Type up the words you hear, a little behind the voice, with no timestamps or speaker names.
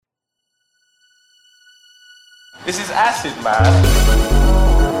This is acid, man.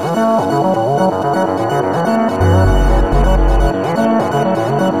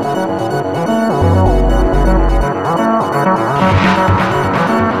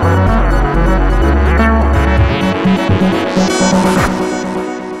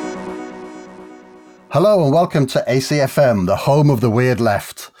 Hello and welcome to ACFM, the home of the Weird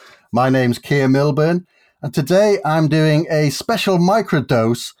Left. My name's Keir Milburn, and today I'm doing a special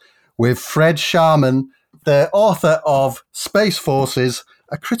microdose with Fred Sharman, the author of Space Forces,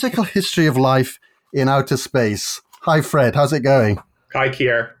 A Critical History of Life in Outer Space. Hi, Fred. How's it going? Hi,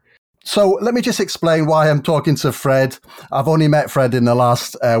 Keir. So let me just explain why I'm talking to Fred. I've only met Fred in the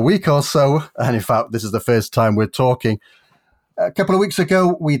last week or so, and in fact, this is the first time we're talking. A couple of weeks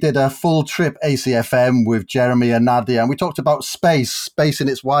ago, we did a full trip ACFM with Jeremy and Nadia, and we talked about space in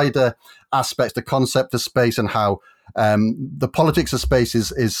its wider aspects, the concept of space and how the politics of space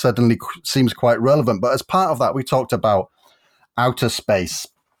is suddenly seems quite relevant. But as part of that, we talked about outer space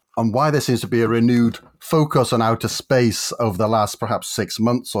and why there seems to be a renewed focus on outer space over the last perhaps 6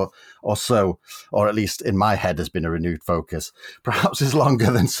 months or so, or at least in my head has been a renewed focus. Perhaps it's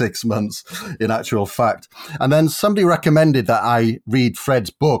longer than 6 months in actual fact. And then somebody recommended that I read Fred's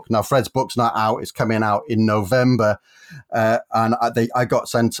book. Now, Fred's book's not out. It's coming out in November. And I got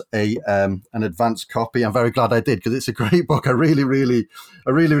sent an advanced copy. I'm very glad I did because it's a great book. I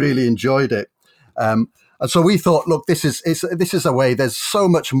really enjoyed it. And so we thought, look, this is a way. There's so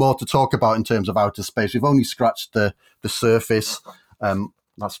much more to talk about in terms of outer space. We've only scratched the surface.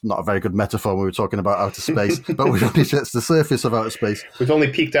 That's not a very good metaphor when we were talking about outer space, but we've only touched the surface of outer space. We've only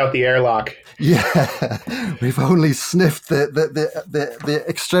peeked out the airlock. Yeah, we've only sniffed the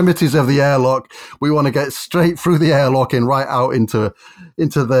extremities of the airlock. We want to get straight through the airlock and right out into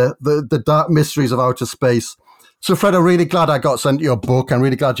the dark mysteries of outer space. So, Fred, I'm really glad I got sent your book. I'm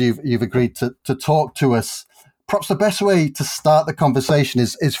really glad you've agreed to talk to us. Perhaps the best way to start the conversation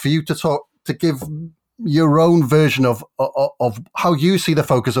is for you to give your own version of how you see the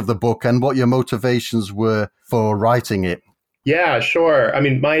focus of the book and what your motivations were for writing it. Yeah, sure. I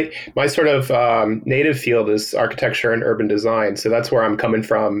mean, my sort of native field is architecture and urban design. So that's where I'm coming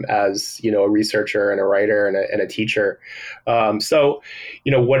from as, a researcher and a writer and a teacher.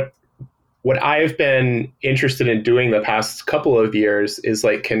 What I've been interested in doing the past couple of years is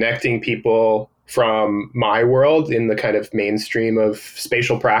like connecting people from my world in the kind of mainstream of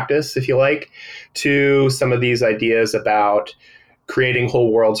spatial practice, if you like, to some of these ideas about creating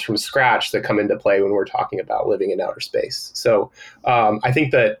whole worlds from scratch that come into play when we're talking about living in outer space. So I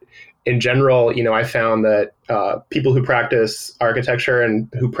think that in general, I found that people who practice architecture and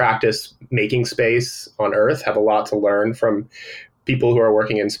who practice making space on Earth have a lot to learn from people who are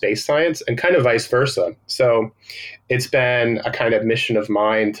working in space science and kind of vice versa. So it's been a kind of mission of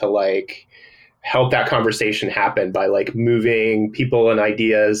mine to help that conversation happen by moving people and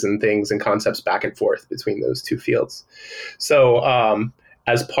ideas and things and concepts back and forth between those two fields. So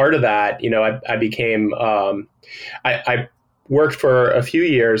as part of that, I became, I worked for a few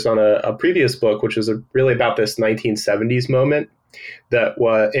years on a previous book, which was really about this 1970s moment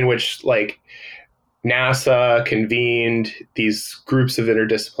in which NASA convened these groups of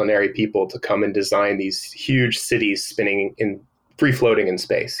interdisciplinary people to come and design these huge cities spinning in free floating in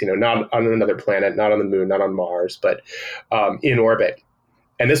space, not on another planet, not on the moon, not on Mars, but in orbit.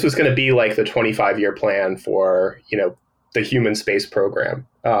 And this was going to be the 25-year plan for, the human space program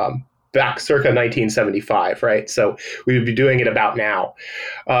back circa 1975, right? So we would be doing it about now.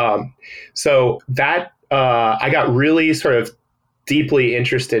 So that I got really sort of deeply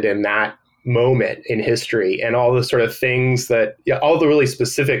interested in that moment in history and all the sort of things all the really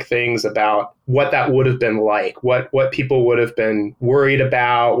specific things about what that would have been like, what people would have been worried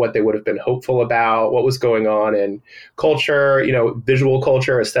about, what they would have been hopeful about, what was going on in culture, visual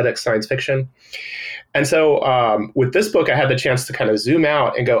culture, aesthetics, science fiction. And so with this book, I had the chance to kind of zoom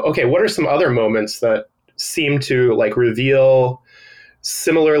out and go, okay, what are some other moments that seem to reveal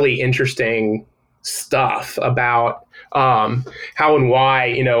similarly interesting stuff about how and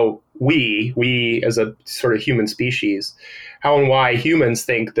why, we as a sort of human species, how and why humans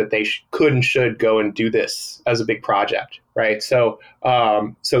think that they could and should go and do this as a big project, right? So,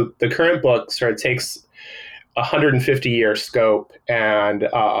 so the current book sort of takes a 150-year scope and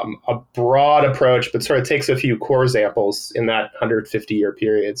a broad approach, but sort of takes a few core examples in that 150-year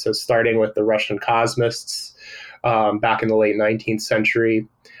period. So starting with the Russian cosmists back in the late 19th century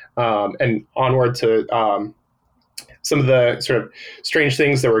and onward to some of the sort of strange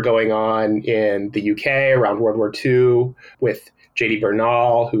things that were going on in the UK around World War II with J.D.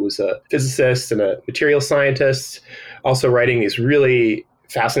 Bernal, who was a physicist and a material scientist, also writing these really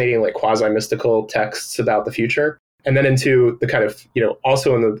fascinating, like quasi-mystical texts about the future. And then into the kind of,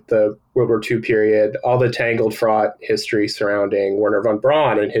 also in the World War II period, all the tangled, fraught history surrounding Wernher von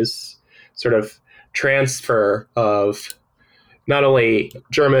Braun and his sort of transfer of not only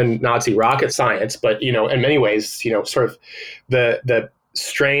German Nazi rocket science, but, in many ways, sort of the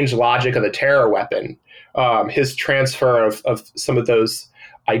strange logic of the terror weapon, his transfer of some of those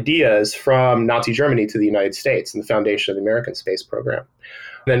ideas from Nazi Germany to the United States and the foundation of the American space program.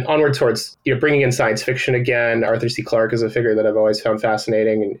 Then onward towards bringing in science fiction again. Arthur C. Clarke is a figure that I've always found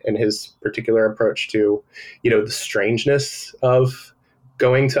fascinating, and his particular approach to the strangeness of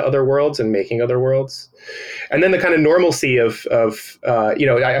going to other worlds and making other worlds. And then the kind of normalcy of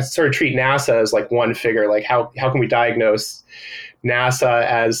I sort of treat NASA as like one figure. Like how can we diagnose NASA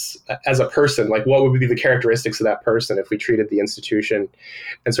as a person? Like what would be the characteristics of that person if we treated the institution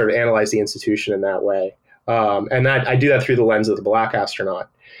and sort of analyzed the institution in that way? And that I do that through the lens of the Black astronaut.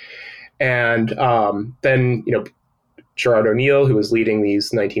 And then, Gerard O'Neill, who was leading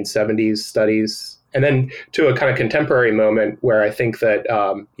these 1970s studies, and then to a kind of contemporary moment where I think that,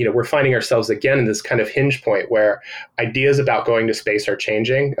 we're finding ourselves again in this kind of hinge point where ideas about going to space are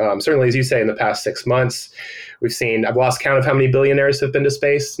changing. Certainly, as you say, in the past 6 months, we've seen, I've lost count of how many billionaires have been to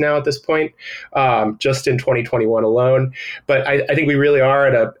space now at this point, just in 2021 alone. But I think we really are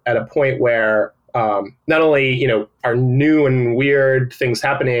at a point where not only are new and weird things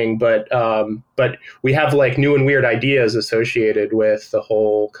happening, but we have like new and weird ideas associated with the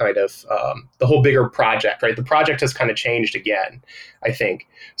whole kind of the whole bigger project, right? The project has kind of changed again, I think.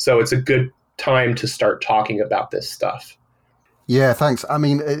 So it's a good time to start talking about this stuff. Yeah, thanks. I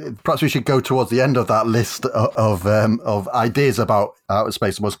mean, perhaps we should go towards the end of that list of ideas about outer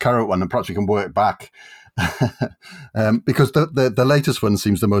space, the most current one, and perhaps we can work back. Because the latest one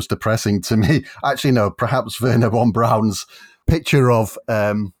seems the most depressing to me. Actually, no, perhaps Wernher von Braun's picture of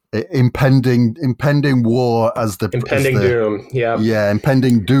impending war as the doom. Yeah,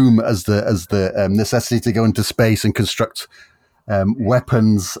 impending doom as the necessity to go into space and construct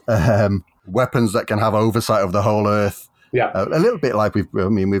weapons that can have oversight of the whole Earth. Yeah, a little bit like we've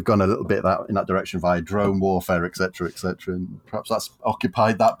gone a little bit in that direction via drone warfare, etc., and perhaps that's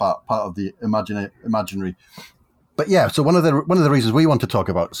occupied that part of the imaginary. But yeah, so one of the reasons we want to talk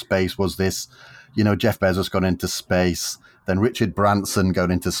about space was this, Jeff Bezos gone into space, then Richard Branson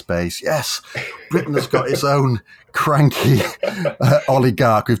going into space. Yes, Britain has got its own cranky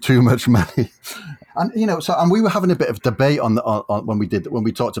oligarch with too much money. And and we were having a bit of debate on when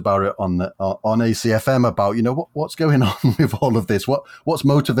we talked about it on ACFM about what's going on with all of this, what's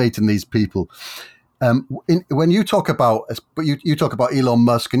motivating these people. When you talk about, but you talk about Elon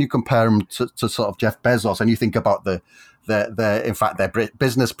Musk and you compare him to sort of Jeff Bezos, and you think about their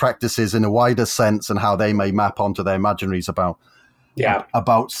business practices in a wider sense and how they may map onto their imaginaries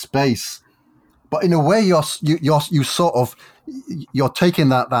about space. But in a way, you're taking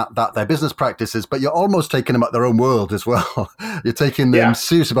that their business practices, but you're almost taking them at their own world as well. You're taking them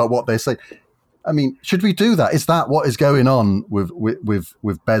serious about what they say. I mean, should we do that? Is that what is going on with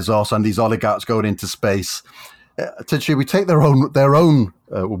Bezos and these oligarchs going into space? Should we take their own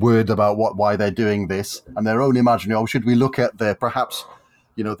word about why they're doing this and their own imaginary, or should we look at the perhaps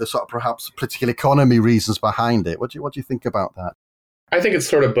political economy reasons behind it? What do you think about that? I think it's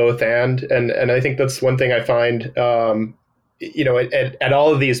sort of both and I think that's one thing I find, at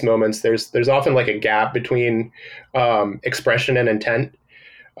all of these moments, there's often like a gap between expression and intent,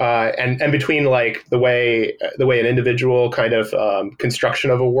 and between like the way an individual kind of construction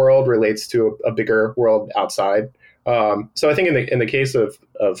of a world relates to a bigger world outside. So I think in the case of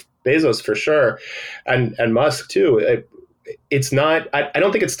Bezos for sure, and Musk too, it's not. I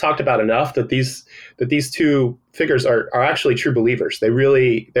don't think it's talked about enough that these two figures are actually true believers. They're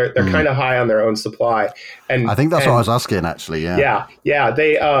kind of high on their own supply, and I think that's what I was asking actually. Yeah.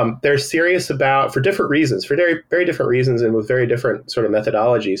 They're serious about, for different reasons, for very, very different reasons, and with very different sort of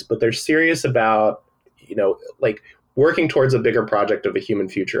methodologies. But they're serious about like working towards a bigger project of a human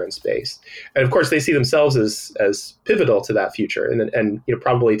future in space, and of course they see themselves as pivotal to that future, and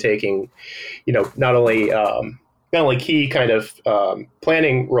probably taking not only key kind of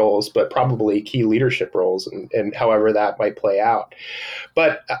planning roles, but probably key leadership roles, and however that might play out.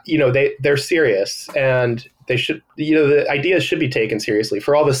 But they're serious, and they should. The ideas should be taken seriously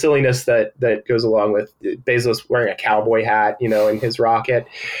for all the silliness that goes along with Bezos wearing a cowboy hat, in his rocket,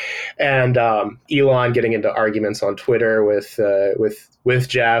 and Elon getting into arguments on Twitter with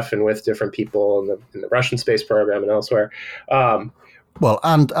Jeff and with different people in the Russian space program and elsewhere. Well,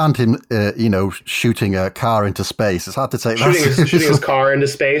 and him, shooting a car into space. It's hard to take that. Shooting his car into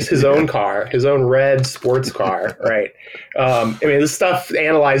space, his own car, his own red sports car, right? This stuff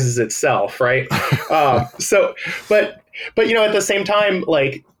analyzes itself, right? But at the same time,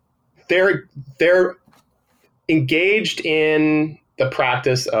 like they're engaged in the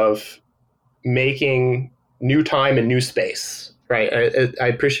practice of making new time and new space, right? I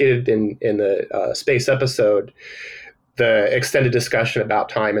appreciated in the space episode the extended discussion about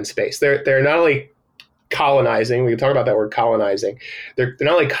time and space. They're not only colonizing, we can talk about that word colonizing. They're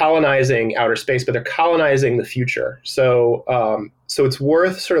not only colonizing outer space, but they're colonizing the future. So it's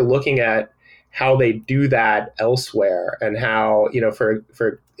worth sort of looking at how they do that elsewhere, and how, for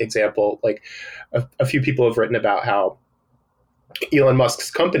example, like a few people have written about how Elon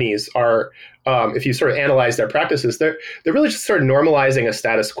Musk's companies are, if you sort of analyze their practices, they're really just sort of normalizing a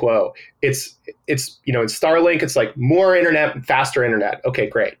status quo. It's in Starlink, it's like more internet, faster internet. Okay,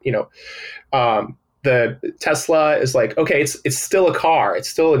 great. The Tesla is like, okay, it's still a car. It's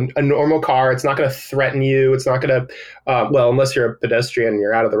still a normal car. It's not going to threaten you. It's not going to, unless you're a pedestrian and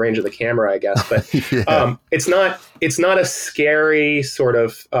you're out of the range of the camera, I guess. But Yeah. It's not a scary sort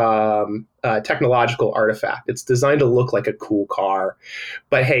of technological artifact. It's designed to look like a cool car,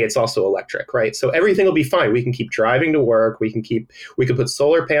 but hey, it's also electric, right? So everything will be fine. We can keep driving to work. We can put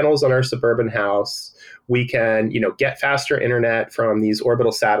solar panels on our suburban house. We can, get faster internet from these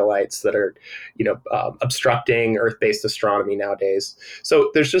orbital satellites that are, obstructing Earth-based astronomy nowadays.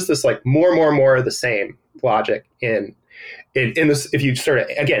 So there's just this like more of the same logic in this. If you sort of,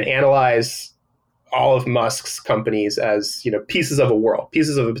 again, analyze all of Musk's companies as, pieces of a world,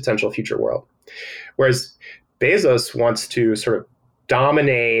 pieces of a potential future world, whereas Bezos wants to sort of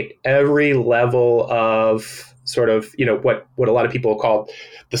dominate every level of sort of, what a lot of people call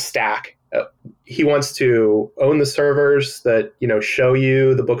the stack. He wants to own the servers that show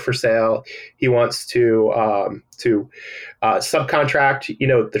you the book for sale. He wants to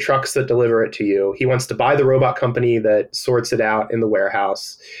subcontract the trucks that deliver it to you. He wants to buy the robot company that sorts it out in the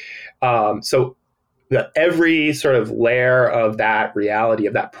warehouse. So every sort of layer of that reality,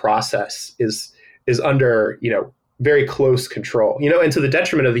 of that process, is under very close control, and to the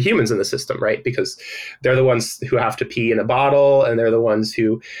detriment of the humans in the system, right? Because they're the ones who have to pee in a bottle, and they're the ones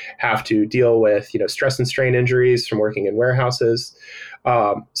who have to deal with, stress and strain injuries from working in warehouses.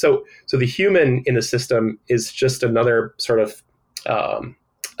 So the human in the system is just another sort of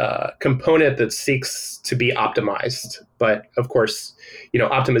component that seeks to be optimized. But of course,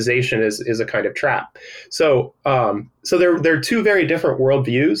 optimization is a kind of trap. So there are two very different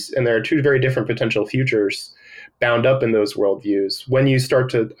worldviews, and there are two very different potential futures bound up in those worldviews. When you start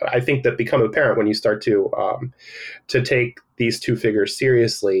to, I think that become apparent when you start to take these two figures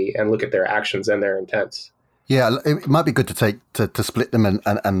seriously and look at their actions and their intents. Yeah, it might be good to split them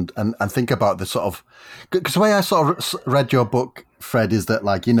and think about the sort of, because the way I sort of read your book, Fred, is that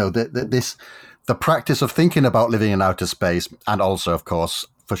like, the practice of thinking about living in outer space, and also, of course,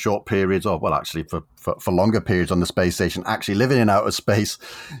 for short periods, or well, actually for longer periods on the space station, actually living in outer space,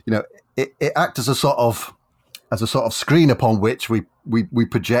 it acts as a sort of screen upon which we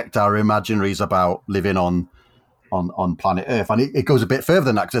project our imaginaries about living on planet Earth. And it goes a bit further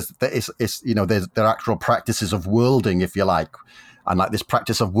than that, because there are actual practices of worlding, if you like. And like this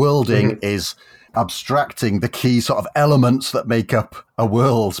practice of worlding is abstracting the key sort of elements that make up a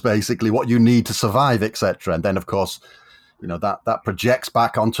world, basically what you need to survive, etc. And then, of course, that projects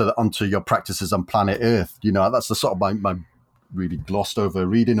back onto your practices on planet Earth. That's the sort of my really glossed over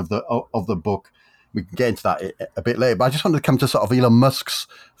reading of the book. We can get into that a bit later, but I just wanted to come to sort of Elon Musk's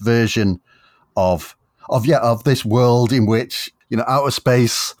version of this world in which, outer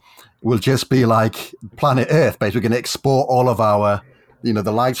space will just be like planet Earth. Basically, we're going to export all of our, the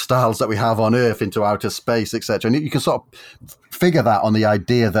lifestyles that we have on Earth into outer space, etc. And you can sort of figure that on the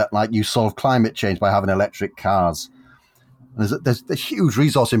idea that like you solve climate change by having electric cars. There's huge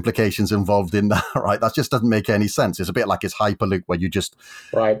resource implications involved in that, right? That just doesn't make any sense. It's a bit like his Hyperloop, where you just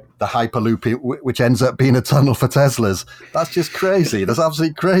the Hyperloop, which ends up being a tunnel for Teslas. That's just crazy. That's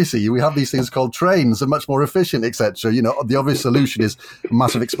absolutely crazy. We have these things called trains, they're much more efficient, etc. The obvious solution is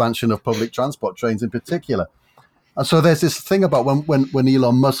massive expansion of public transport, trains in particular. And so there's this thing about when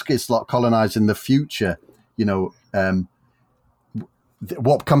Elon Musk is like colonizing the future,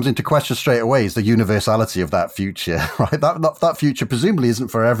 what comes into question straight away is the universality of that future, right? That future presumably isn't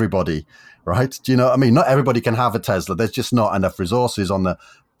for everybody, right? Do you know what I mean? Not everybody can have a Tesla. There's just not enough resources on the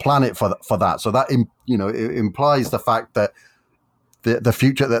planet for that. So that, it implies the fact that the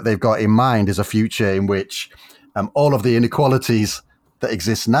future that they've got in mind is a future in which all of the inequalities that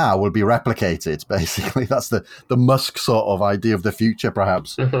exists now will be replicated. Basically, that's the Musk sort of idea of the future.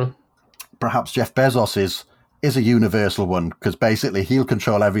 Perhaps perhaps Jeff Bezos is a universal one, because basically he'll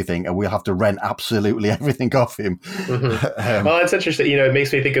control everything and we'll have to rent absolutely everything off him. Well, that's interesting. It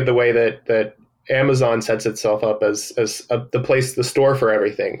makes me think of the way that Amazon sets itself up as the store for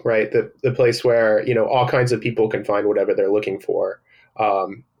everything, right? The place where, all kinds of people can find whatever they're looking for.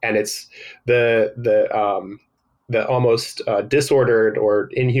 And it's the almost disordered or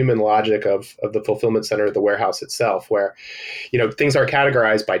inhuman logic of the fulfillment center of the warehouse itself, where, things are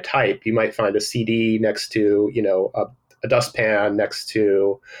categorized by type. You might find a CD next to, a dustpan next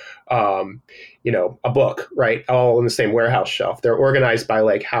to, a book, right? All in the same warehouse shelf. They're organized by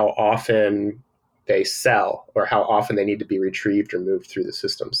like how often they sell or how often they need to be retrieved or moved through the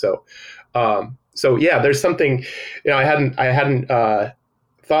system. So yeah, there's something, I hadn't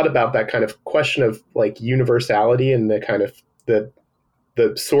thought about that kind of question of like universality and the kind of the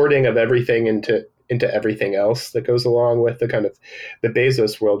sorting of everything into everything else that goes along with the kind of the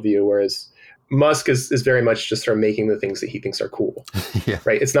Bezos worldview, whereas Musk is very much just sort of making the things that he thinks are cool. Yeah.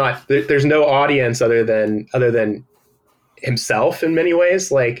 Right. It's not, there's no audience other than himself in many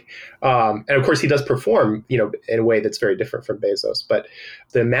ways. Like, and of course he does perform, in a way that's very different from Bezos, but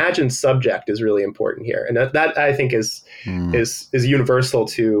the imagined subject is really important here. And that I think is universal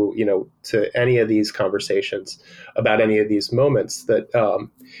to, to any of these conversations about any of these moments that,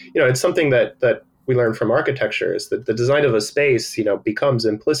 it's something that we learn from architecture is that the design of a space, becomes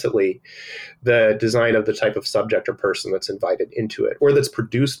implicitly the design of the type of subject or person that's invited into it or that's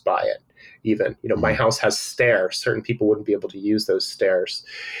produced by it. Even, my house has stairs. Certain people wouldn't be able to use those stairs.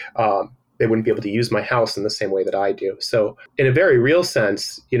 They wouldn't be able to use my house in the same way that I do. So in a very real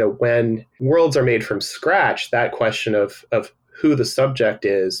sense, when worlds are made from scratch, that question of who the subject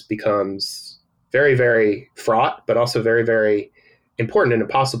is becomes very, very fraught, but also very, very important and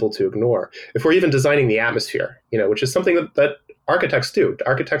impossible to ignore. If we're even designing the atmosphere, which is something that architects do.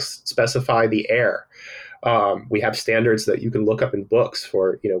 Architects specify the air. We have standards that you can look up in books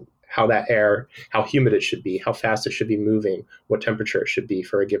for, how that air, how humid it should be, how fast it should be moving, what temperature it should be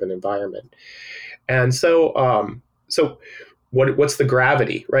for a given environment. And so, what's the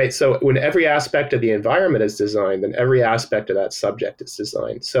gravity, right? So when every aspect of the environment is designed, then every aspect of that subject is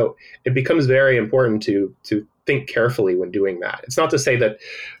designed. So it becomes very important to think carefully when doing that. It's not to say that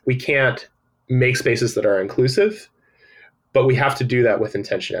we can't make spaces that are inclusive, but we have to do that with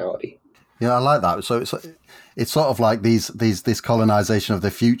intentionality. Yeah, I like that. So it's sort of like this colonization of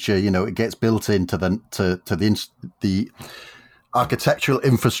the future. It gets built into the architectural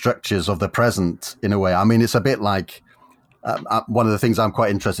infrastructures of the present in a way. I mean, it's a bit like one of the things I'm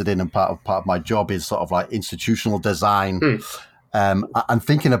quite interested in, and part of my job is sort of like institutional design. And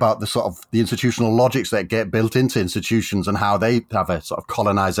thinking about the sort of the institutional logics that get built into institutions and how they have a sort of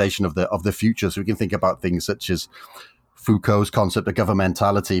colonization of the future. So we can think about things such as Foucault's concept of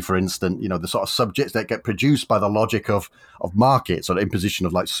governmentality, for instance, the sort of subjects that get produced by the logic of markets or the imposition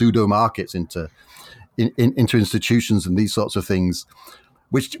of like pseudo markets into institutions and these sorts of things,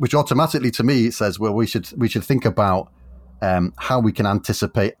 which automatically to me says, well, we should think about how we can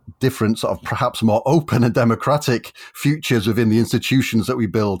anticipate different sort of perhaps more open and democratic futures within the institutions that we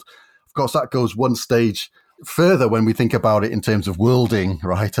build. Of course, that goes one stage further when we think about it in terms of worlding,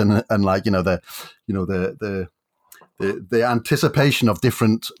 right? And like, the anticipation of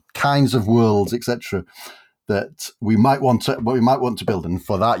different kinds of worlds, etc., that we might want to build, and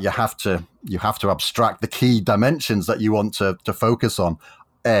for that you have to abstract the key dimensions that you want to focus on.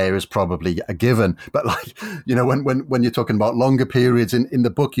 Air is probably a given, but like when you're talking about longer periods in the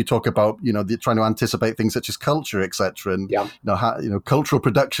book, you talk about trying to anticipate things such as culture, etc., and cultural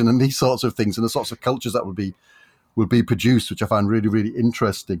production and these sorts of things, and the sorts of cultures that would be produced, which I find really, really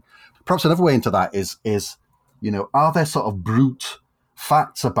interesting. Perhaps another way into that is. Are there sort of brute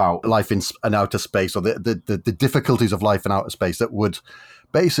facts about life in outer space, or the difficulties of life in outer space that would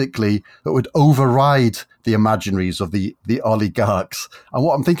override the imaginaries of the oligarchs? And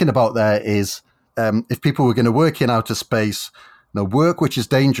what I'm thinking about there is if people were going to work in outer space, work which is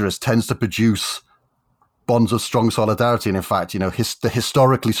dangerous tends to produce bonds of strong solidarity. And in fact, the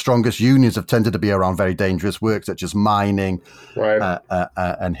historically strongest unions have tended to be around very dangerous work, such as mining, right.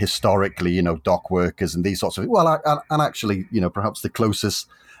 And historically, dock workers and these sorts of, well, and actually, perhaps the closest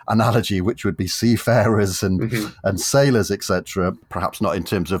analogy, which would be seafarers and sailors, etc. Perhaps not in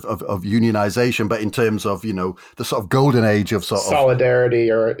terms of unionization, but in terms of, the sort of golden age of sort of solidarity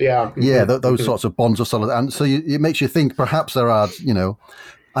those sorts of bonds of solidarity. And so it makes you think perhaps there are,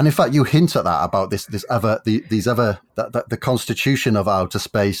 And in fact, you hint at that about the constitution of outer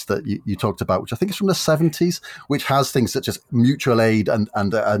space that you talked about, which I think is from the 70s, which has things such as mutual aid and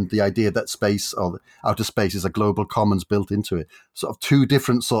the idea that space or outer space is a global commons built into it. Sort of two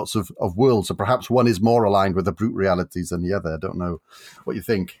different sorts of worlds, and perhaps one is more aligned with the brute realities than the other. I don't know what you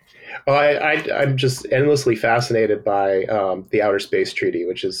think. Well, I'm just endlessly fascinated by the Outer Space Treaty,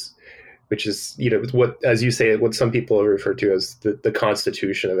 which is what, as you say, what some people refer to as the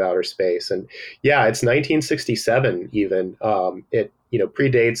Constitution of Outer Space. And yeah, it's 1967 even. It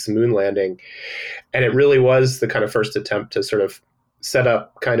predates the moon landing, and it really was the kind of first attempt to sort of set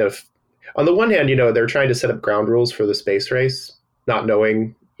up kind of, on the one hand, they're trying to set up ground rules for the space race, not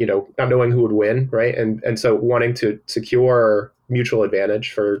knowing who would win, right? And so wanting to secure mutual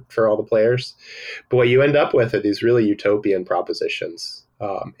advantage for all the players. But what you end up with are these really utopian propositions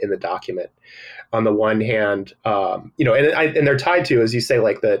in the document. On the one hand, and they're tied to, as you say,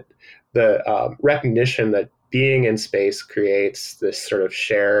 like the recognition that being in space creates this sort of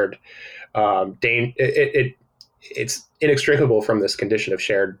shared it's inextricable from this condition of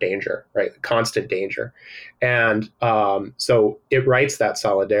shared danger, right? Constant danger. And so it writes that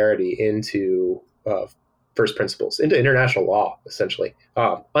solidarity into first principles, into international law, essentially.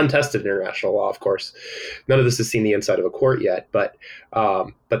 Untested international law, of course. None of this has seen the inside of a court yet, but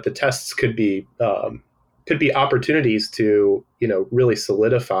the tests could be opportunities to really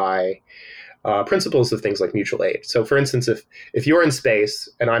solidify principles of things like mutual aid. So, for instance, if you're in space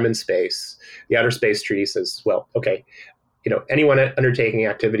and I'm in space, the Outer Space Treaty says, well, okay, anyone undertaking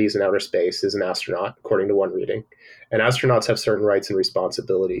activities in outer space is an astronaut, according to one reading, and astronauts have certain rights and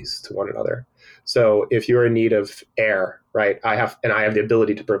responsibilities to one another. So if you're in need of air, right, I have the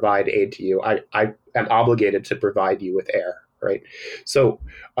ability to provide aid to you. I am obligated to provide you with air, right? So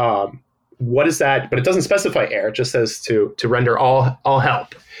what is that? But it doesn't specify air. It just says to render all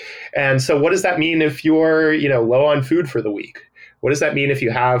help. And so what does that mean if you're low on food for the week? What does that mean if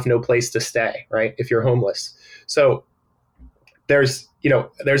you have no place to stay, right? If you're homeless? So there's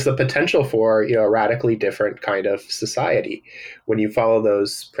the potential for a radically different kind of society when you follow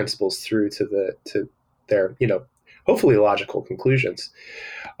those principles through to their hopefully logical conclusions.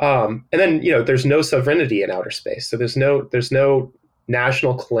 And then there's no sovereignty in outer space, so there's no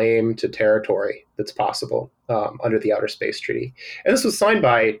national claim to territory that's possible under the Outer Space Treaty. And this was signed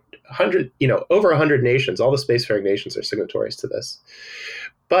by over 100 nations. All the spacefaring nations are signatories to this.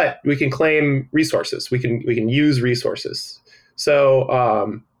 But we can claim resources. We can use resources.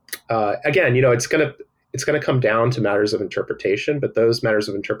 So again, it's going to come down to matters of interpretation, but those matters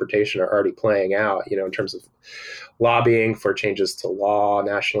of interpretation are already playing out, in terms of lobbying for changes to law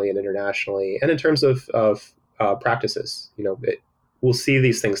nationally and internationally, and in terms of practices. We'll see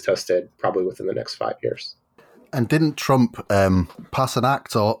these things tested probably within the next 5 years. And didn't Trump pass an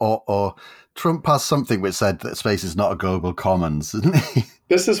act or Trump passed something which said that space is not a global commons, didn't he?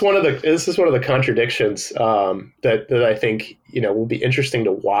 This is one of the contradictions that I think will be interesting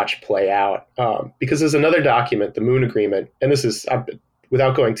to watch play out, because there's another document, the Moon Agreement, and this is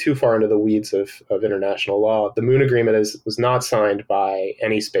without going too far into the weeds of international law. The Moon Agreement was not signed by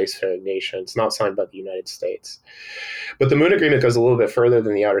any spacefaring nation. It's not signed by the United States, but the Moon Agreement goes a little bit further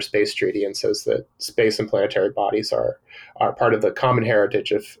than the Outer Space Treaty and says that space and planetary bodies are part of the common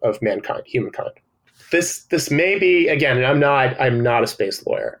heritage of mankind, humankind. This may be, again, and I'm not a space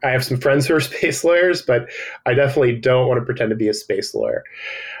lawyer. I have some friends who are space lawyers, but I definitely don't want to pretend to be a space lawyer.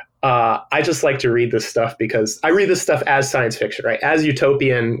 I just like to read this stuff because I read this stuff as science fiction, right? As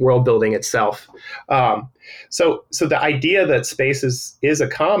utopian world building itself. So the idea that space is a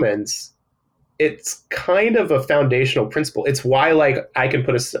commons, it's kind of a foundational principle. It's why Russia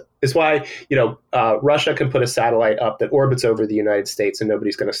can put a satellite up that orbits over the United States and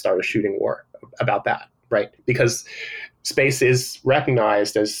nobody's going to start a shooting war about that, right? Because space is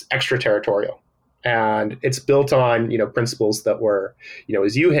recognized as extraterritorial. And it's built on, principles that were,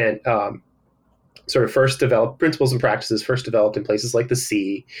 as you hint, sort of first developed, principles and practices first developed in places like the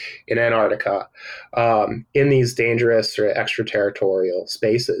sea, in Antarctica, in these dangerous or extraterritorial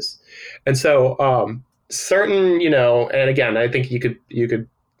spaces. And so certain, and again, I think you could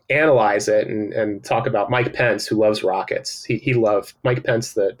analyze it and talk about Mike Pence, who loves rockets. He loved Mike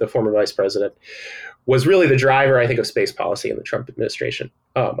Pence, the former vice president, was really the driver, I think, of space policy in the Trump administration,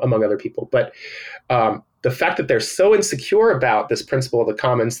 among other people. But the fact that they're so insecure about this principle of the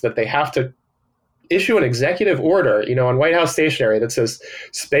commons that they have to issue an executive order, on White House stationery that says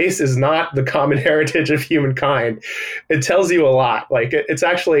space is not the common heritage of humankind, it tells you a lot. Like it's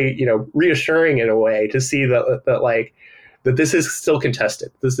actually, reassuring in a way to see that this is still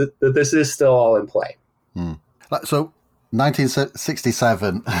contested, that this is still all in play. So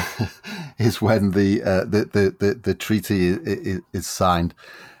 1967 is when the treaty is signed.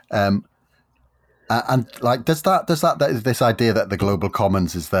 And like, does this idea that the global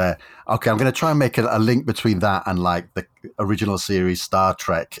commons is there? Okay, I'm going to try and make a link between that and like the original series Star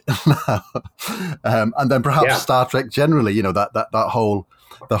Trek, and then perhaps Star Trek generally. You know, the whole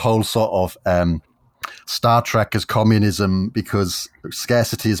sort of Star Trek as communism because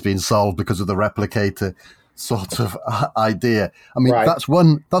scarcity has been solved because of the replicator sort of idea. I mean, that's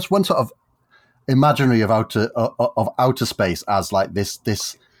one sort of imaginary of outer space as like this.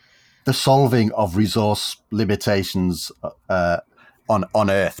 The solving of resource limitations on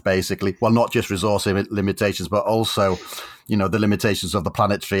Earth, basically. Well, not just resource limitations, but also, you know, the limitations of the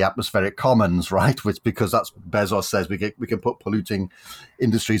planetary atmospheric commons, right? Which, because that's Bezos says we can put polluting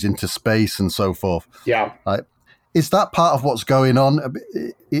industries into space and so forth. Yeah. Right? Is that part of what's going on?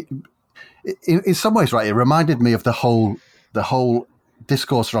 In some ways, right? It reminded me of the whole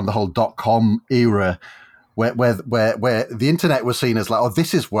discourse around the whole .com era. Where the internet was seen as like, oh,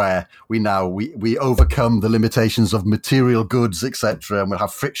 this is where we overcome the limitations of material goods, etc., and we'll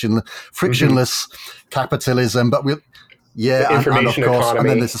have frictionless capitalism. But and of course, economy. And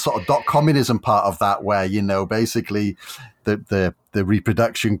then there's a sort of communism part of that, where, you know, basically the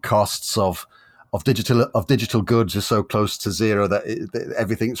reproduction costs of digital goods are so close to zero that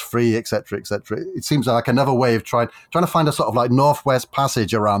everything's free, etc., etc. It seems like another way of trying to find a sort of like Northwest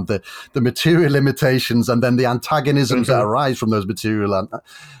Passage around the material limitations and then the antagonisms that arise from those material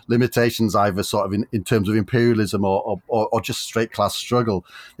limitations, either sort of in terms of imperialism or just straight class struggle.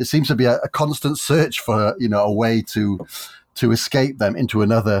 It seems to be a constant search for, you know, a way to escape them into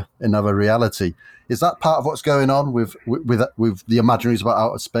another reality. Is that part of what's going on with the imaginaries about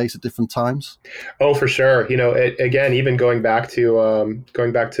outer space at different times? Oh, for sure. You know, again, even going back to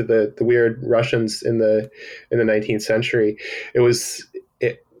the weird Russians in the 19th century,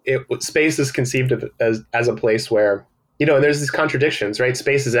 space is conceived of as a place where, you know, and there's these contradictions, right?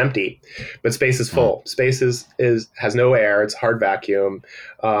 Space is empty, but space is full. Space has no air. It's a hard vacuum.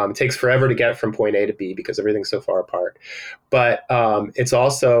 It takes forever to get from point A to B because everything's so far apart. But it's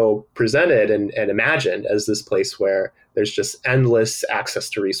also presented and imagined as this place where there's just endless access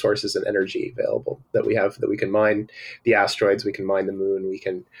to resources and energy available that we can mine the asteroids, we can mine the moon, we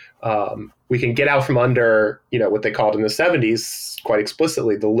can get out from under, you know, what they called in the 70s quite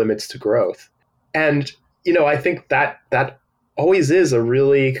explicitly the limits to growth. And you know, I think that always is a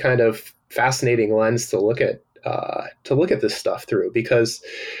really kind of fascinating lens to look at this stuff through, because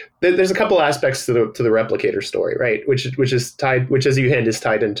there's a couple aspects to the replicator story, right? Which as you hint is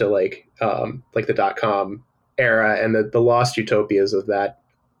tied into like the .com era and the lost utopias of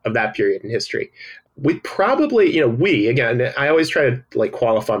that period in history. We probably, you know, again, I always try to like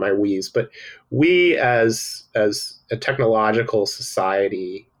qualify my we's, but we as a technological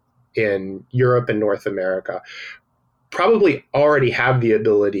society in Europe and North America probably already have the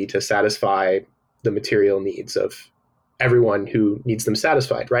ability to satisfy the material needs of everyone who needs them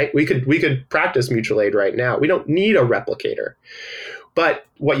satisfied, right? We could practice mutual aid right now. We don't need a replicator. But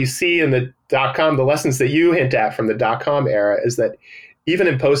what you see in the .com, the lessons that you hint at from the .com era is that even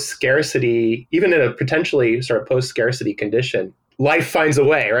in post-scarcity, even in a potentially sort of post-scarcity condition, life finds a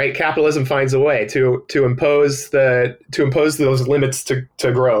way, right? Capitalism finds a way to impose those limits to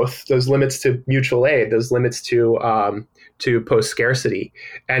growth, those limits to mutual aid, those limits to post scarcity.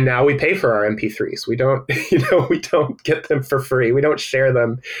 And now we pay for our MP3s. We don't get them for free. We don't share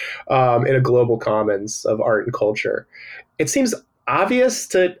them in a global commons of art and culture. It seems obvious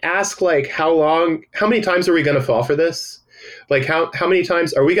to ask, like, how many times are we going to fall for this? Like, how many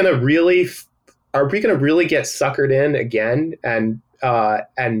times are we going to really get suckered in again and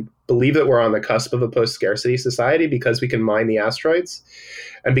believe that we're on the cusp of a post-scarcity society because we can mine the asteroids,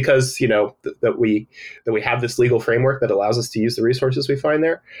 and because, you know, that we have this legal framework that allows us to use the resources we find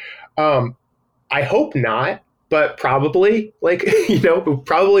there? I hope not, but probably, like, you know,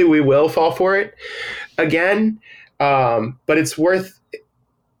 probably we will fall for it again. But it's worth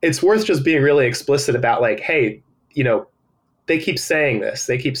just being really explicit about, like, hey, you know, they keep saying this.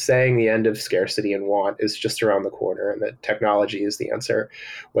 They keep saying the end of scarcity and want is just around the corner, and that technology is the answer,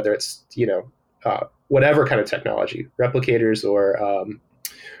 whether it's, you know, whatever kind of technology, replicators or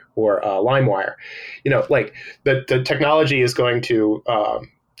LimeWire. You know, like the technology is going to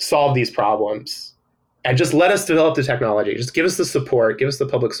solve these problems, and just let us develop the technology. Just give us the support, give us the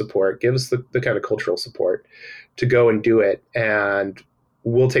public support, give us the kind of cultural support to go and do it, and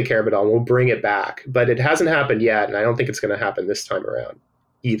we'll take care of it all, and we'll bring it back. But it hasn't happened yet, and I don't think it's going to happen this time around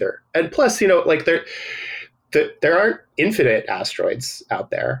either. And plus, you know, like there aren't infinite asteroids out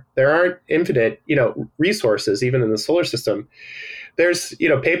there. There aren't infinite, resources even in the solar system. There's,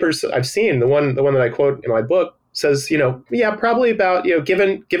 papers I've seen. The one that I quote in my book says, probably about,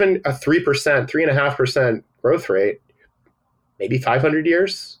 given a 3.5% growth rate, maybe 500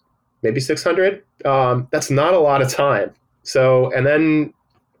 years, maybe 600. That's not a lot of time. So, and then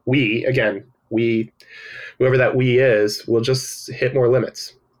whoever that we is, will just hit more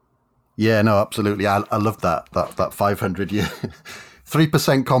limits. Yeah, no, absolutely. I love that 500 year,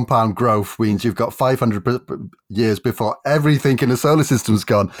 3% compound growth means you've got 500 years before everything in the solar system's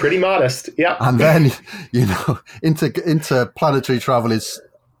gone. Pretty modest. Yeah. And then, interplanetary travel is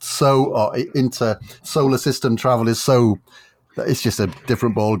or inter solar system travel is so, it's just a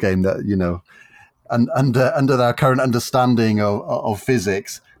different ball game that, and under our current understanding of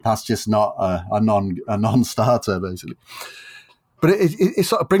physics, that's just not a non-starter, basically. But it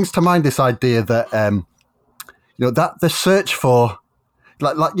sort of brings to mind this idea that that the search for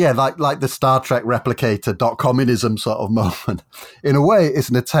like the Star Trek replicator .communism sort of moment, in a way,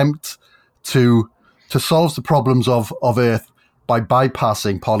 is an attempt to solve the problems of Earth by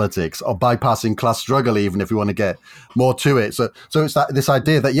bypassing politics or bypassing class struggle, even if you want to get more to it. So it's this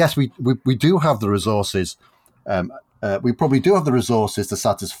idea that yes, we do have the resources. We probably do have the resources to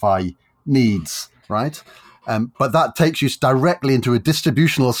satisfy needs, right? But that takes you directly into a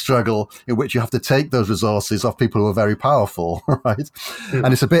distributional struggle in which you have to take those resources off people who are very powerful, right? Mm.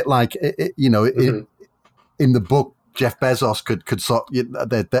 And it's a bit like, in the book, Jeff Bezos could sort.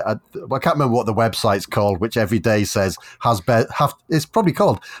 I can't remember what the website's called, which every day says it's probably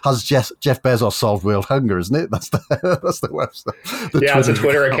called "Has Jeff Bezos solved world hunger?" Isn't it? That's the website. It's a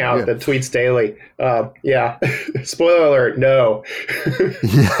Twitter account that tweets daily. Spoiler alert: no.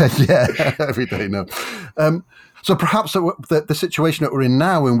 yeah, every day, no. So perhaps the situation that we're in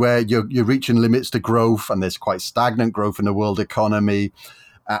now, in where you're reaching limits to growth, and there's quite stagnant growth in the world economy.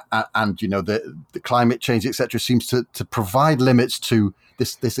 And the climate change, etc., seems to provide limits to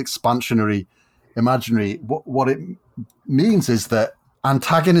this expansionary imaginary. What it means is that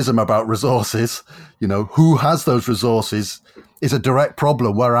antagonism about resources, who has those resources, is a direct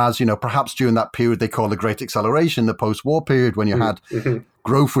problem. Whereas, perhaps during that period they call the Great Acceleration, the post-war period, when you had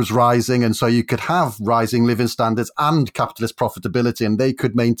growth was rising, and so you could have rising living standards and capitalist profitability, and they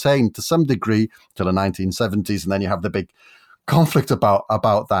could maintain to some degree till the 1970s, and then you have the big conflict about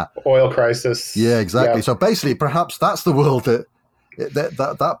that oil crisis. Yeah, exactly. Yeah. So basically, perhaps that's the world that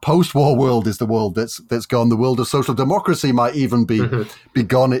post-war world is the world that's gone. The world of social democracy might even be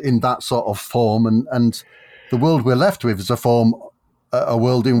gone in that sort of form, and the world we're left with is a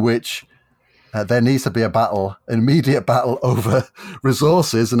world in which there needs to be an immediate battle over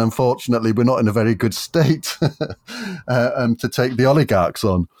resources, and unfortunately, we're not in a very good state to take the oligarchs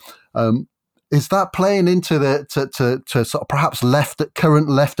on. Is that playing into to sort of perhaps current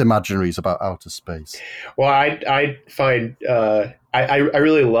left imaginaries about outer space? Well, I find I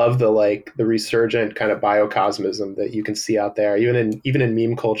really love the resurgent kind of biocosmism that you can see out there, even in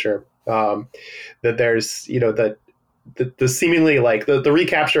meme culture. That there's the seemingly the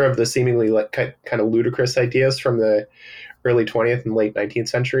recapture of the seemingly kind of ludicrous ideas from the early 20th and late 19th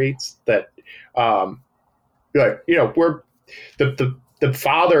centuries that we're the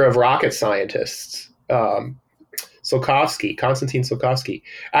father of rocket scientists, Tsiolkovsky, Konstantin Tsiolkovsky,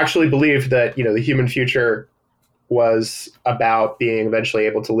 actually believed that the human future was about being eventually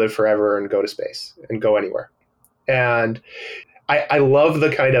able to live forever and go to space and go anywhere. And I love the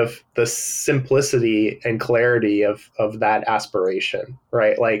kind of the simplicity and clarity of that aspiration,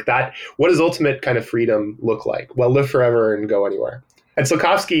 right? Like that. What does ultimate kind of freedom look like? Well, live forever and go anywhere. And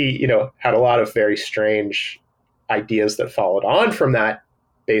Tsiolkovsky, had a lot of very strange ideas that followed on from that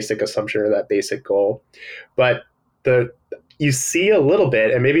basic assumption or that basic goal. But you see a little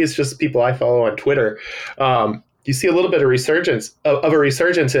bit, and maybe it's just people I follow on Twitter, you see a little bit of resurgence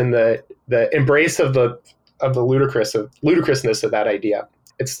in the embrace of the ludicrousness of that idea.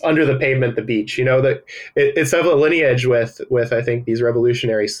 It's under the pavement, the beach, that it's of a lineage with I think these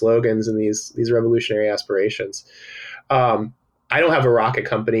revolutionary slogans and these revolutionary aspirations. I don't have a rocket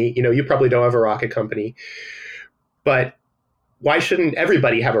company. You probably don't have a rocket company. But why shouldn't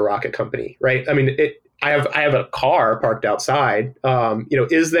everybody have a rocket company, right? I mean, I have a car parked outside.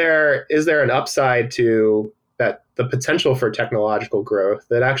 Is there an upside to that? The potential for technological growth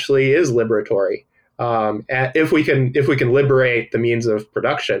that actually is liberatory, if we can liberate the means of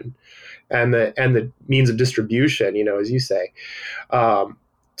production and the means of distribution, as you say,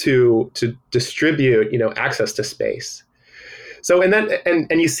 to distribute access to space. So and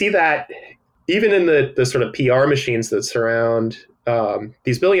you see that. Even in the sort of PR machines that surround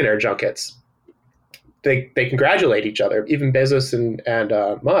these billionaire junkets, they congratulate each other. Even Bezos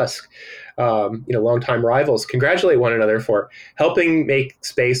and Musk, longtime rivals, congratulate one another for helping make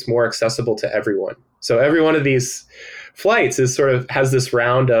space more accessible to everyone. So every one of these flights is sort of has this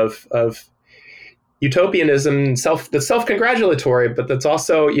round of utopianism, that's self-congratulatory, but that's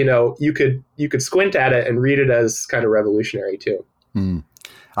also, you could squint at it and read it as kind of revolutionary too.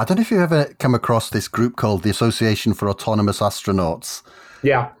 I don't know if you ever come across this group called the Association for Autonomous Astronauts.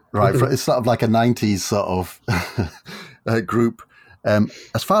 Yeah. Right. It's sort of like a 90s sort of group.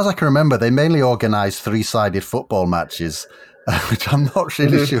 As far as I can remember, they mainly organise 3-sided football matches, which I'm not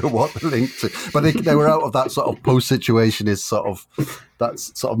really sure what they're linked to. But they were out of that sort of post-situationist sort of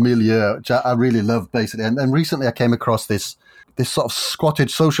milieu, which I really love, basically. And then recently I came across this sort of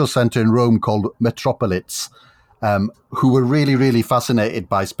squatted social centre in Rome called Metropolits, who were really, really fascinated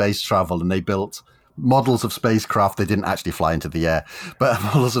by space travel. And they built models of spacecraft. They didn't actually fly into the air, but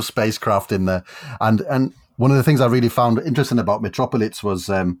models of spacecraft in there. And one of the things I really found interesting about Metropolits was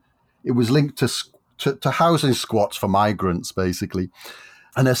it was linked to housing squats for migrants, basically.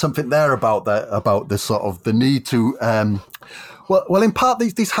 And there's something there about the sort of the need to, well, in part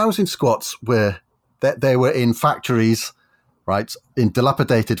these housing squats they were in factories, right, in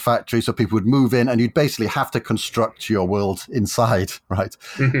dilapidated factories, so people would move in, and you'd basically have to construct your world inside, right?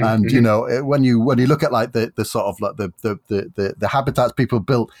 And when you look at like the sort of like the habitats people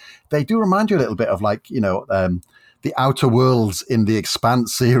built, they do remind you a little bit of like the Outer Worlds in the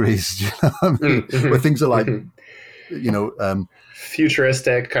Expanse series, where things are like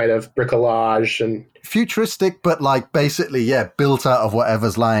futuristic kind of bricolage and futuristic, but like basically, built out of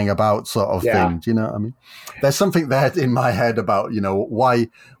whatever's lying about sort of thing. Do you know what I mean? There's something there in my head about, why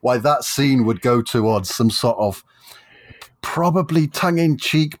that scene would go towards some sort of probably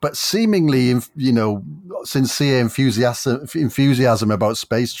tongue-in-cheek, but seemingly, sincere enthusiasm about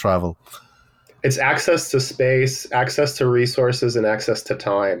space travel. It's access to space, access to resources, and access to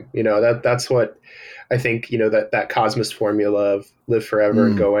time. That's what I think, that Cosmos formula of live forever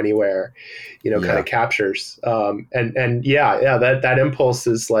and go anywhere, kind of captures. That impulse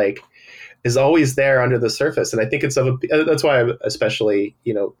is always there under the surface. And I think that's why I especially,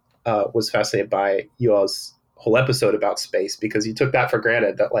 was fascinated by you all's whole episode about space, because you took that for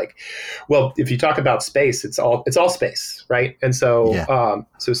granted that if you talk about space, it's all space, right? And so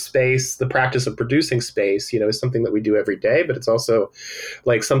so space, the practice of producing space, is something that we do every day, but it's also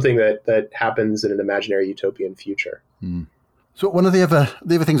like something that happens in an imaginary utopian future. So one of the other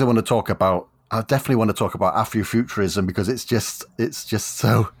things I want to talk about, I definitely want to talk about Afrofuturism, because it's just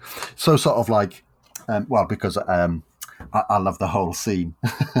so sort of like because I love the whole scene.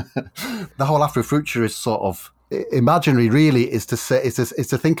 The whole Afrofuturist sort of imaginary really is to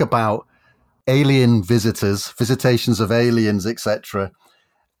think about alien visitations of aliens, etc.,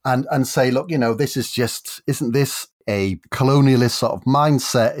 and say, look, this is isn't this a colonialist sort of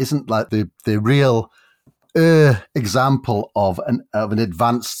mindset? Isn't like the real example of an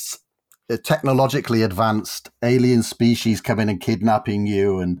advanced, technologically advanced alien species coming and kidnapping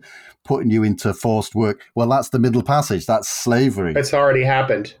you and putting you into forced work? Well, that's the Middle Passage. That's slavery. It's already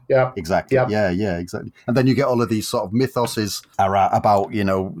happened. Yeah, exactly. Yep. Yeah, exactly. And then you get all of these sort of mythoses about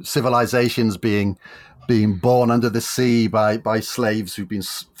civilizations being born under the sea by slaves who've been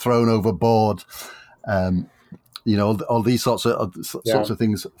thrown overboard. All these sorts of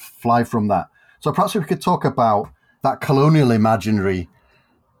things fly from that. So perhaps we could talk about that colonial imaginary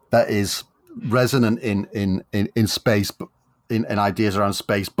that is resonant in space, in ideas around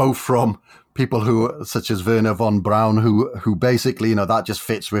space, both from people such as Wernher von Braun, who basically, that just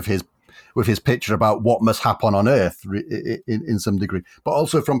fits with his picture about what must happen on Earth in some degree, but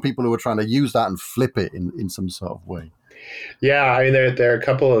also from people who are trying to use that and flip it in some sort of way. Yeah, I mean, there are a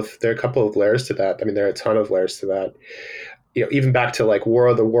couple of layers to that. I mean, there are a ton of layers to that. Even back to like War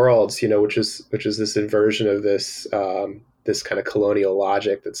of the Worlds, which is this inversion of this kind of colonial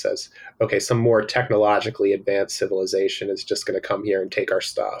logic that says, okay, some more technologically advanced civilization is just going to come here and take our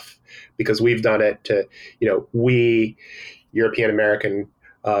stuff because we've done it to, we European American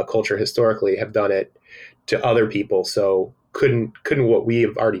culture historically have done it to other people. So couldn't what we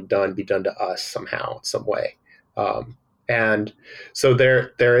have already done be done to us somehow, some way? And so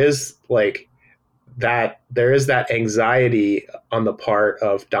there is like that, there is that anxiety on the part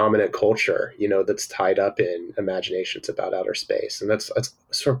of dominant culture, that's tied up in imaginations about outer space. And that's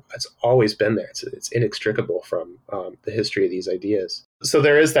always been there. It's inextricable from the history of these ideas. So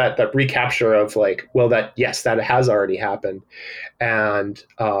there is that recapture of like, well, that has already happened. And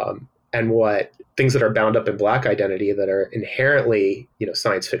what things that are bound up in Black identity that are inherently,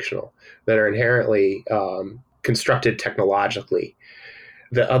 science fictional, that are inherently constructed technologically.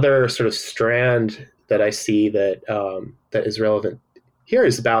 The other sort of strand that I see that that is relevant here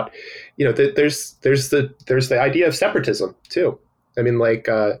is about, there's the idea of separatism too. I mean, like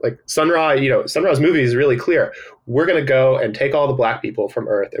Sun Ra, Sun Ra's movie is really clear. We're going to go and take all the black people from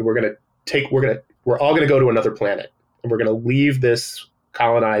Earth, and we're all going to go to another planet, and we're going to leave this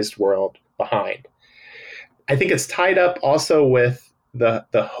colonized world behind. I think it's tied up also with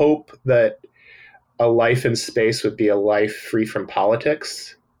the hope that a life in space would be a life free from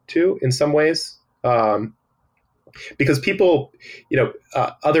politics too, in some ways. Because people,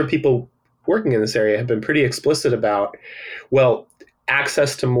 other people working in this area have been pretty explicit about, well,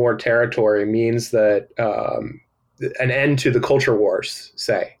 access to more territory means that an end to the culture wars,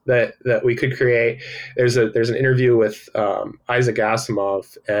 say, that we could create. There's an interview with Isaac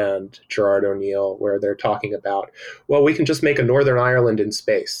Asimov and Gerard O'Neill where they're talking about, well, we can just make a Northern Ireland in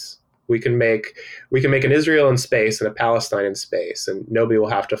space. We can make an Israel in space and a Palestine in space, and nobody will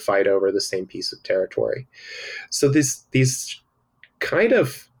have to fight over the same piece of territory. So these kind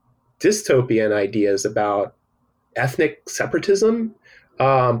of dystopian ideas about ethnic separatism,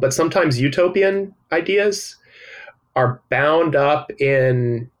 but sometimes utopian ideas, are bound up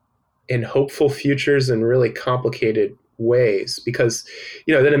in hopeful futures in really complicated ways. Because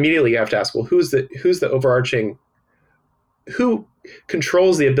then immediately you have to ask, well, who's the overarching, who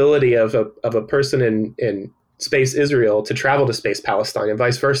controls the ability of a person in space Israel to travel to space Palestine and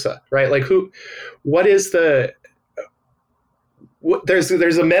vice versa, right? Like there's a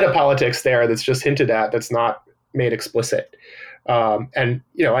meta politics there that's just hinted at, that's not made explicit. And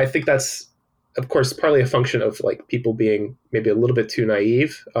I think that's, of course, partly a function of like people being maybe a little bit too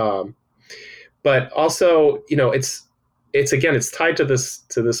naive. But also, it's tied to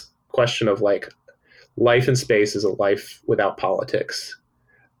this question of like, life in space is a life without politics,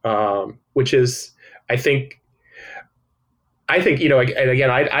 which is, I think, and again,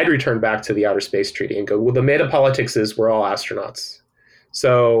 I'd return back to the Outer Space Treaty and go, well, the meta politics is we're all astronauts.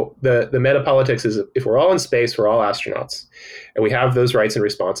 So the meta politics is if we're all in space, we're all astronauts, and we have those rights and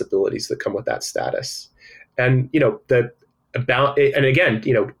responsibilities that come with that status. And and again,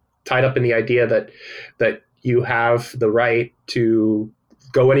 tied up in the idea that you have the right to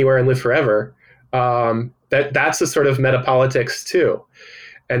go anywhere and live forever. That's a sort of meta politics too.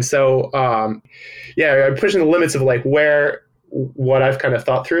 And so, I'm pushing the limits of like what I've kind of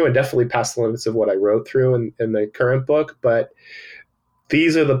thought through, and definitely past the limits of what I wrote through in the current book. But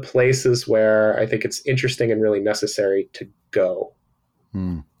these are the places where I think it's interesting and really necessary to go.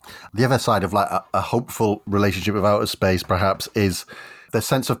 The other side of like a hopeful relationship with outer space, perhaps, is the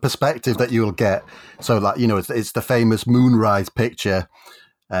sense of perspective that you'll get. So, like, it's the famous Moonrise picture.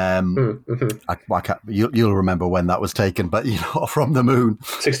 You'll remember when that was taken, but from the moon,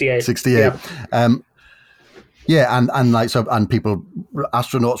 68. And people,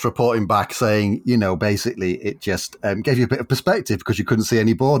 astronauts reporting back saying, basically it just gave you a bit of perspective because you couldn't see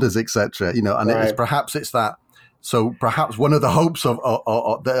any borders, etc. And right. It's that. So perhaps one of the hopes of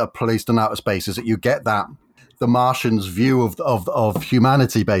that are placed in outer space is that you get that the Martians' view of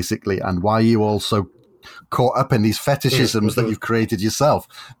humanity, basically, and why you also caught up in these fetishisms that you've created yourself.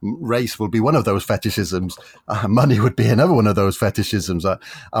 Race will be one of those fetishisms. Money would be another one of those fetishisms,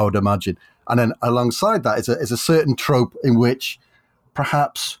 I would imagine. And then alongside that is a certain trope in which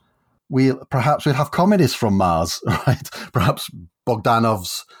perhaps we'll have communists from Mars, right? Perhaps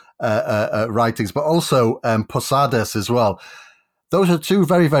Bogdanov's writings, but also Posadas as well. Those are two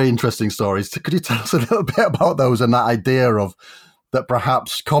very, very interesting stories. Could you tell us a little bit about those and that idea of that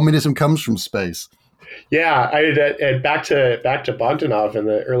perhaps communism comes from space? Yeah, back to Bogdanov in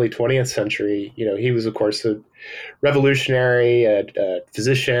the early 20th century. He was, of course, a revolutionary, a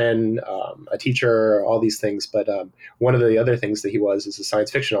physician, a teacher, all these things. But one of the other things that he was is a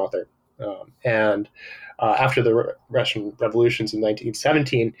science fiction author. And after the Russian revolutions in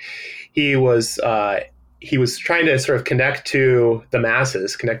 1917, he was trying to sort of connect to the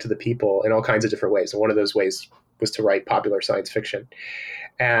masses, connect to the people in all kinds of different ways. And one of those ways was to write popular science fiction.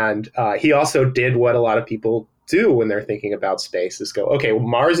 And he also did what a lot of people do when they're thinking about space, is go, okay, well,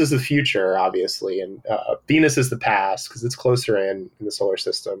 Mars is the future, obviously, and Venus is the past because it's closer in the solar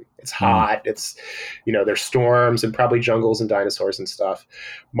system. It's hot. It's, there's storms and probably jungles and dinosaurs and stuff.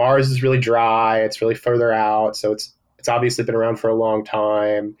 Mars is really dry. It's really further out. So it's obviously been around for a long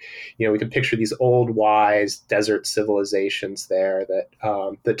time. We can picture these old, wise desert civilizations there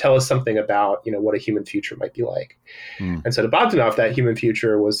that tell us something about, what a human future might be like. And so to Bogdanov, that human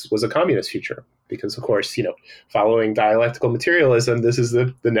future was a communist future because, of course, following dialectical materialism, this is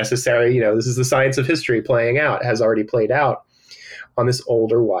the necessary, this is the science of history playing out, has already played out on this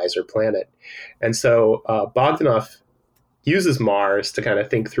older, wiser planet. And so Bogdanov uses Mars to kind of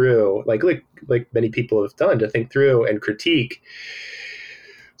think through, like many people have done, to think through and critique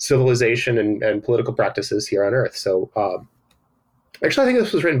civilization and political practices here on Earth. So actually, I think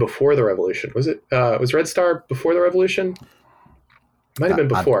this was written before the revolution. Was it? Was Red Star before the revolution? Might have been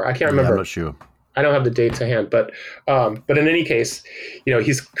before. I can't remember. I'm not sure. I don't have the date to hand, but in any case,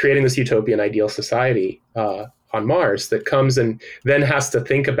 he's creating this utopian ideal society on Mars that comes and then has to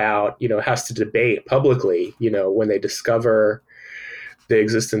think about, has to debate publicly, when they discover the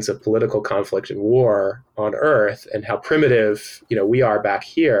existence of political conflict and war on Earth and how primitive, we are back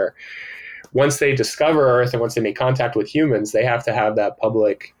here. Once they discover Earth and once they make contact with humans, they have to have that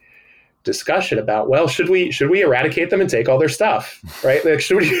public discussion about, well, should we eradicate them and take all their stuff, right? Like,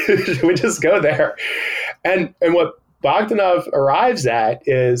 should we just go there? And what Bogdanov arrives at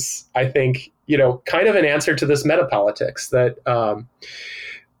is, I think, kind of an answer to this metapolitics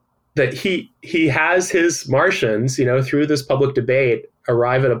that he has his Martians, through this public debate,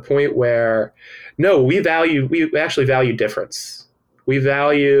 arrive at a point where, no, we actually value difference. We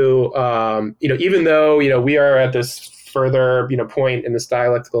value, even though, we are at this further, point in this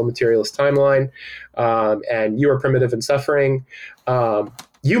dialectical materialist timeline, and you are primitive and suffering,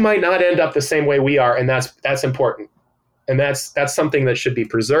 you might not end up the same way we are, and that's important, and that's something that should be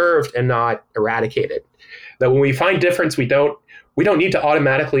preserved and not eradicated. That when we find difference, we don't need to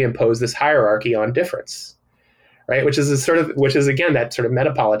automatically impose this hierarchy on difference, right? Which is again that sort of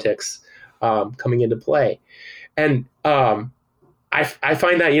metapolitics coming into play, and I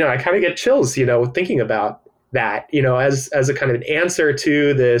find that I kind of get chills, thinking about that, as a kind of an answer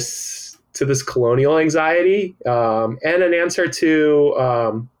to this colonial anxiety, and an answer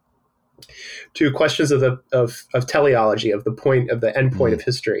to questions of teleology, of the point of the end point of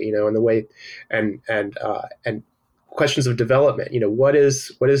history, and the way and questions of development. What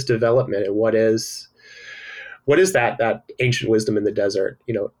is development, and what is that ancient wisdom in the desert,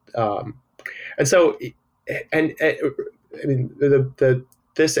 and so I mean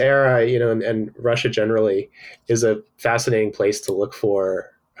this era, and Russia generally is a fascinating place to look for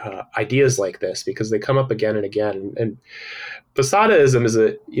ideas like this, because they come up again and again. And Posadism is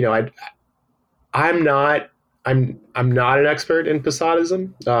I'm not an expert in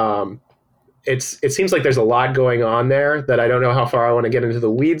Posadism. It seems like there's a lot going on there that I don't know how far I want to get into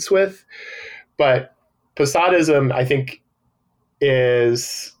the weeds with, but Posadism, I think,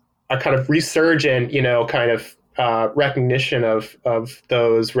 is a kind of resurgent, recognition of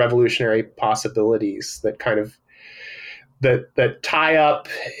those revolutionary possibilities that kind of that tie up,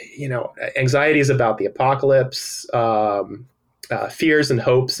 anxieties about the apocalypse, fears and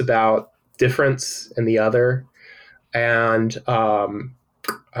hopes about difference and the other, and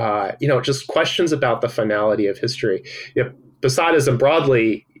just questions about the finality of history. Posadism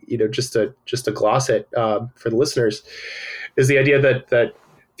broadly, just to gloss it for the listeners, is the idea that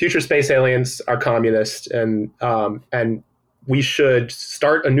future space aliens are communist, and we should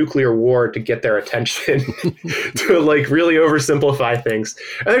start a nuclear war to get their attention, to really oversimplify things.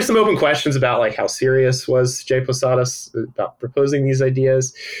 And there's some open questions about how serious was Jay Posadas about proposing these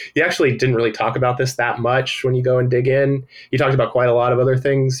ideas. He actually didn't really talk about this that much when you go and dig in. He talked about quite a lot of other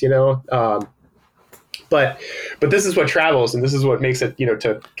things, But this is what travels, and this is what makes it,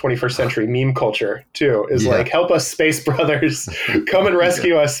 to 21st century meme culture too, is help us, space brothers, come and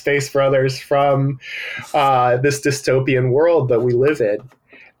rescue us, space brothers, from this dystopian world that we live in.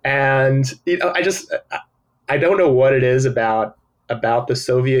 And I don't know what it is about the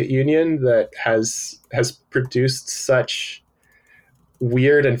Soviet Union that has produced such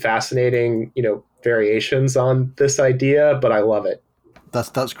weird and fascinating, variations on this idea, but I love it.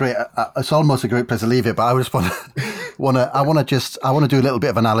 That's great. It's almost a great place to leave it, but I just want to do a little bit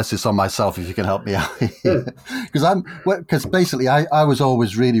of analysis on myself, if you can help me out. Because basically I was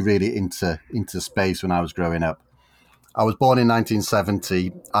always really, really into space when I was growing up. I was born in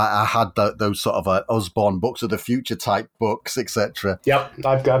 1970. I had those sort of Osborne Books of the Future type books, etc. Yep,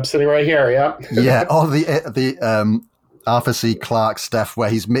 I'm sitting right here. Yep. Yeah, all the Arthur C. Clarke stuff,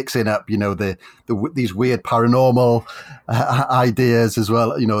 where he's mixing up, these weird paranormal ideas as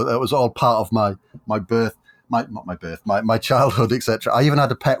well. That was all part of my childhood, etc. I even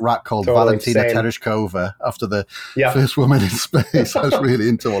had a pet rat called Valentina Tereshkova, after the first woman in space. I was really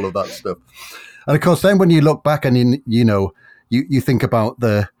into all of that stuff. And of course, then when you look back and you think about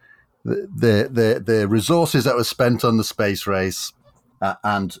the resources that were spent on the space race,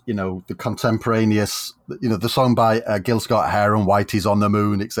 and the contemporaneous, the song by Gil Scott-Heron, Whitey's on the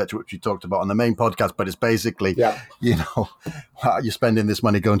Moon, etc., which we talked about on the main podcast. But it's basically, you're spending this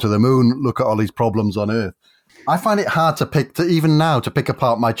money going to the moon. Look at all these problems on Earth. I find it hard to pick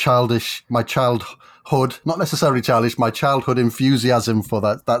apart my childhood, not necessarily childish, my childhood enthusiasm for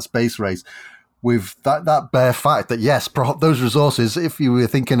that space race, with that bare fact that yes, those resources, if you were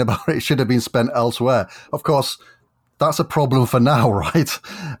thinking about it, should have been spent elsewhere. Of course, that's a problem for now, right?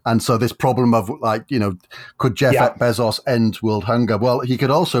 And so this problem of could Jeff Bezos end world hunger? Well, he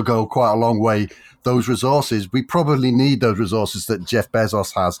could also go quite a long way. Those resources, we probably need those resources that Jeff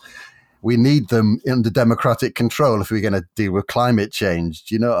Bezos has. We need them under democratic control if we're going to deal with climate change.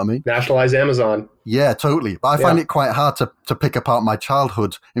 Do you know what I mean? Nationalize Amazon. Yeah, totally. But I find it quite hard to pick apart my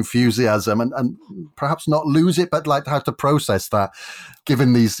childhood enthusiasm and perhaps not lose it, but like how to process that,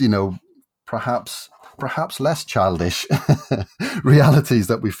 given these, perhaps less childish realities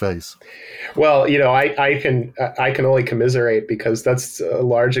that we face. Well, I can only commiserate, because that's a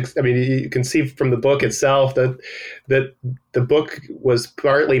large. You can see from the book itself that the book was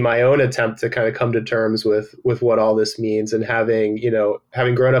partly my own attempt to kind of come to terms with what all this means, and having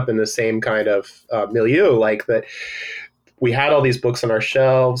grown up in the same kind of milieu, like that. We had all these books on our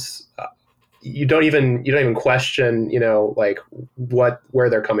shelves. You don't even question, where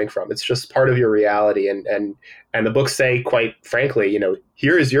they're coming from. It's just part of your reality. And the books say, quite frankly,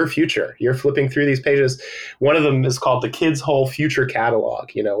 here is your future. You're flipping through these pages. One of them is called The Kid's Whole Future Catalog,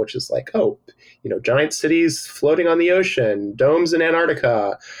 which is like, giant cities floating on the ocean, domes in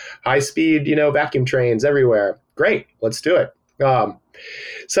Antarctica, high speed, vacuum trains everywhere. Great. Let's do it. And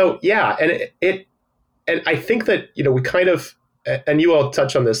I think that, we kind of, and you all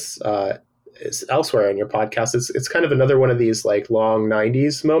touch on this, elsewhere in your podcast, it's kind of another one of these like long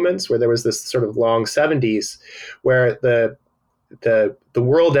 90s moments where there was this sort of long 70s where the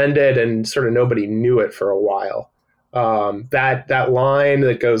world ended and sort of nobody knew it for a while. That line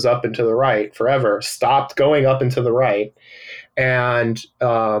that goes up and to the right forever stopped going up and to the right. And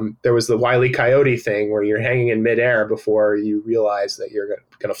there was the Wile E. Coyote thing where you're hanging in midair before you realize that you're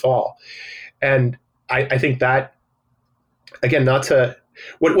going to fall. And I think that, again,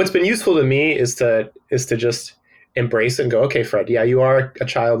 what's been useful to me is to just embrace it and go, okay, Fred, yeah, you are a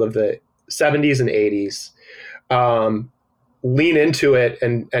child of the 70s and 80s. Lean into it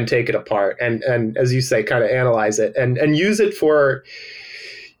and take it apart. And as you say, kind of analyze it and use it for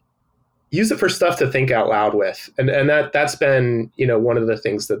stuff to think out loud with. And that's been, one of the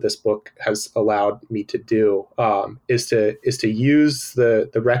things that this book has allowed me to do, is to use the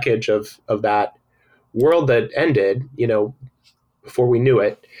wreckage of that world that ended, before we knew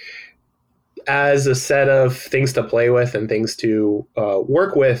it, as a set of things to play with and things to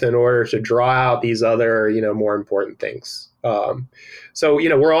work with in order to draw out these other, more important things. So,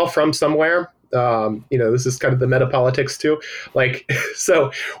 we're all from somewhere. This is kind of the meta politics too.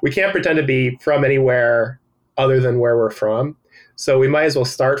 So we can't pretend to be from anywhere other than where we're from. So we might as well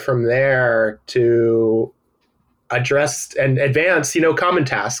start from there to address and advance, common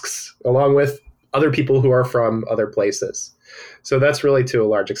tasks along with other people who are from other places. So that's really, to a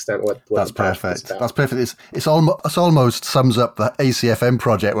large extent, what that's perfect. That's perfect. It's almost sums up the ACFM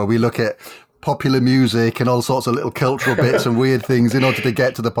project, where we look at popular music and all sorts of little cultural bits and weird things in order to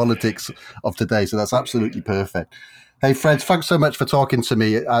get to the politics of today. So that's absolutely perfect. Hey, Fred, thanks so much for talking to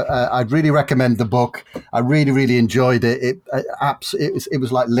me. I'd really recommend the book. I really, really enjoyed it. It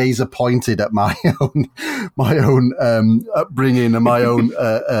was like laser pointed at my own upbringing and my own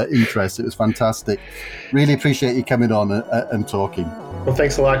interests. It was fantastic. Really appreciate you coming on and talking. Well,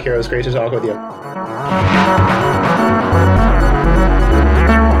 thanks a lot, Kira. It was great to talk with you.